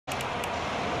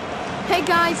Hey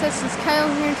guys, this is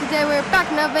Kyle here. Today we're back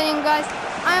in another video, guys.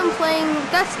 I am playing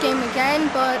this game again,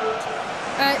 but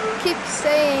it keeps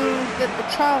saying that the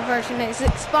trial version is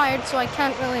expired, so I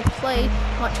can't really play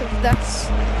much of this.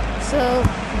 So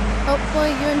hopefully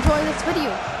you enjoy this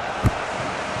video.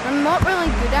 I'm not really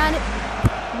good at it.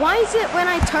 Why is it when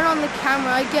I turn on the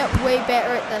camera I get way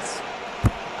better at this?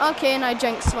 Okay, and I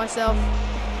jinxed myself.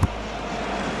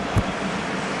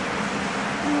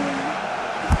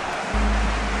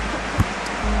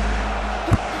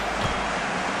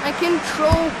 I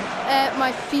control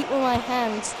my feet with my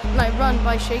hands, and I run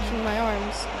by shaking my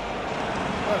arms.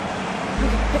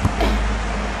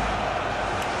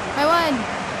 I won!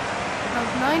 I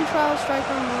have 9 trial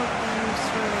striker mode games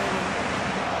remaining.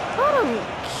 I don't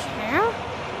care.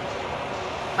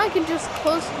 I can just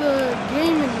close the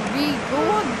game and re-go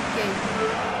on the game.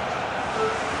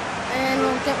 And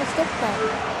I'll get my stuff back.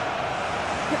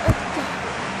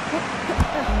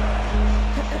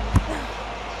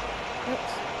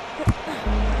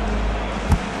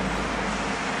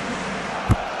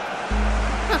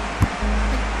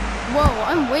 Whoa,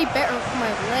 I'm way better with my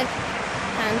left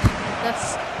hand at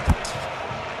this.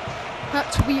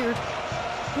 That's weird.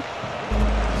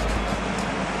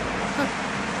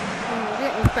 I'm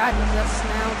getting bad at this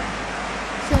now.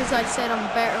 Since I said I'm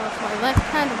better with my left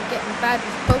hand, I'm getting bad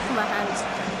with both of my hands.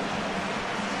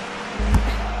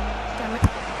 Damn it.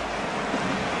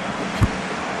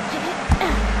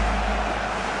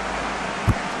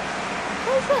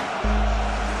 What is that?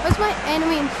 Where's my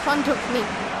enemy in front of me?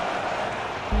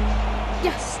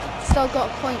 Yes, still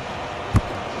got a point.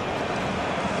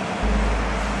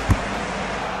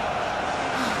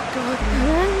 Oh god,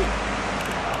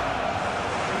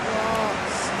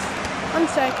 lost. 1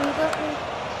 second, let me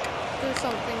do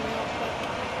something real quick.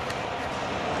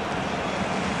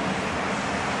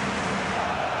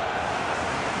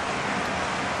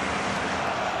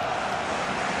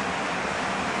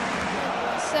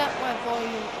 Set my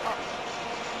volume up.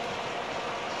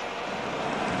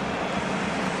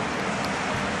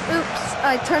 Oops,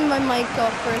 I turned my mic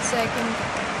off for a second.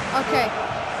 Okay,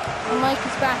 my mic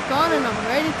is back on and I'm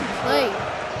ready to play.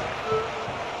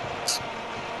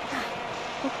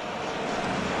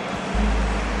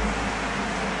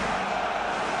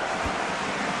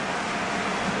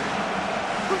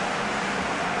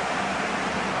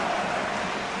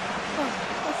 Oh,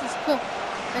 this is cool.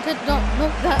 I did not know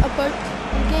that about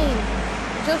the game.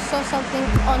 I just saw something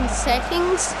on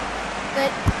settings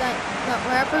that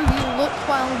wherever you look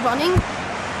while running,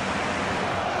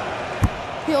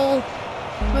 you'll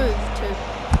move to.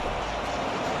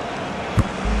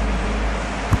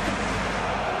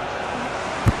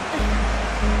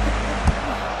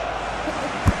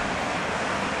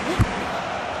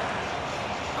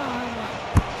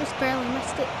 Just barely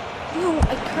missed it. No,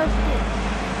 I curved it.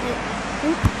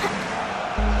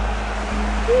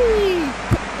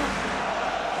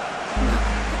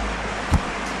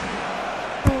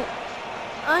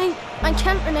 I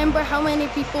can't remember how many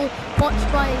people watched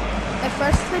my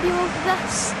first video of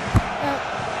this,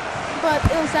 but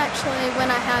it was actually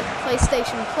when I had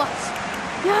PlayStation Plus.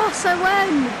 Yes, I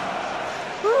win!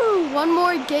 Woo! One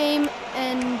more game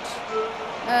and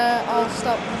I'll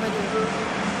stop the video.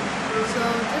 So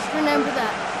just remember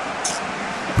that.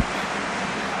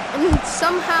 And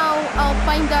somehow I'll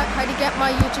find out how to get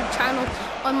my YouTube channel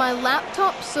on my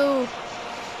laptop so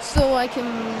I can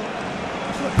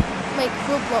make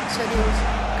Roblox videos,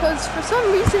 because for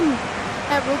some reason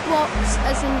Roblox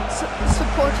isn't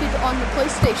supported on the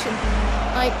PlayStation.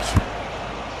 Like,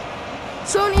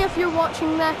 Sony, if you're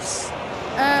watching this,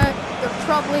 you're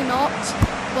probably not,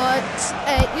 but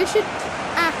you should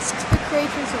ask the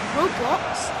creators of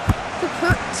Roblox to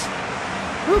put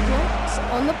Roblox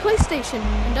on the PlayStation,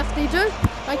 and if they do,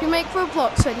 I can make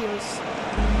Roblox videos.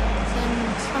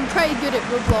 And I'm pretty good at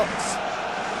Roblox.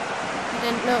 You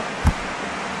didn't know.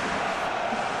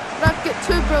 But I've got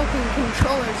 2 broken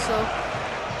controllers, so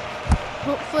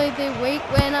hopefully they wait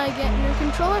when I get a new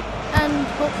controller, and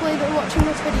hopefully they're watching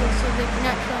this video so they can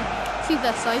actually see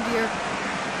this idea.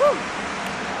 Woo!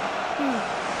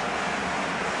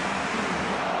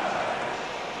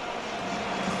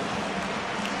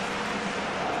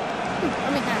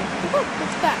 Let me hang.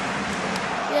 It's back.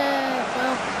 Yeah,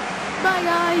 well, bye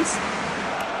guys!